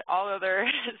for all other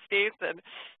states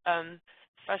and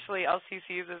especially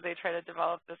LCCs as they try to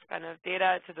develop this kind of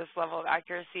data to this level of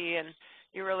accuracy. And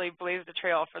you really blazed the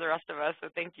trail for the rest of us, so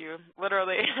thank you,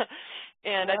 literally.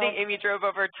 And I think Amy drove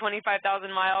over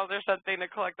 25,000 miles or something to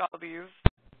collect all these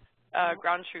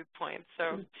ground truth points.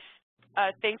 So.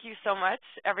 Thank you so much,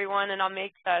 everyone, and I'll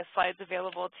make slides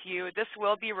available to you. This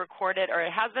will be recorded, or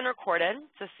it has been recorded,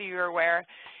 just so you're aware,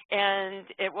 and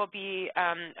it will be,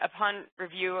 upon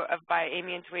review by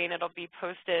Amy and Dwayne, it'll be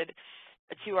posted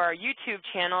to our YouTube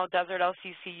channel, Desert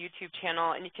LCC YouTube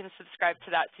channel, and you can subscribe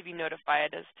to that to be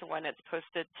notified as to when it's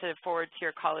posted to forward to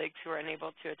your colleagues who are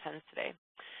unable to attend today.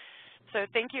 So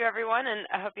thank you, everyone, and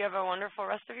I hope you have a wonderful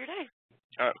rest of your day.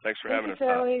 All right, thanks for having us,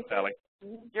 Sally. Sally.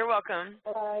 You're welcome.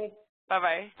 Bye.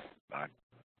 Bye-bye. Bye.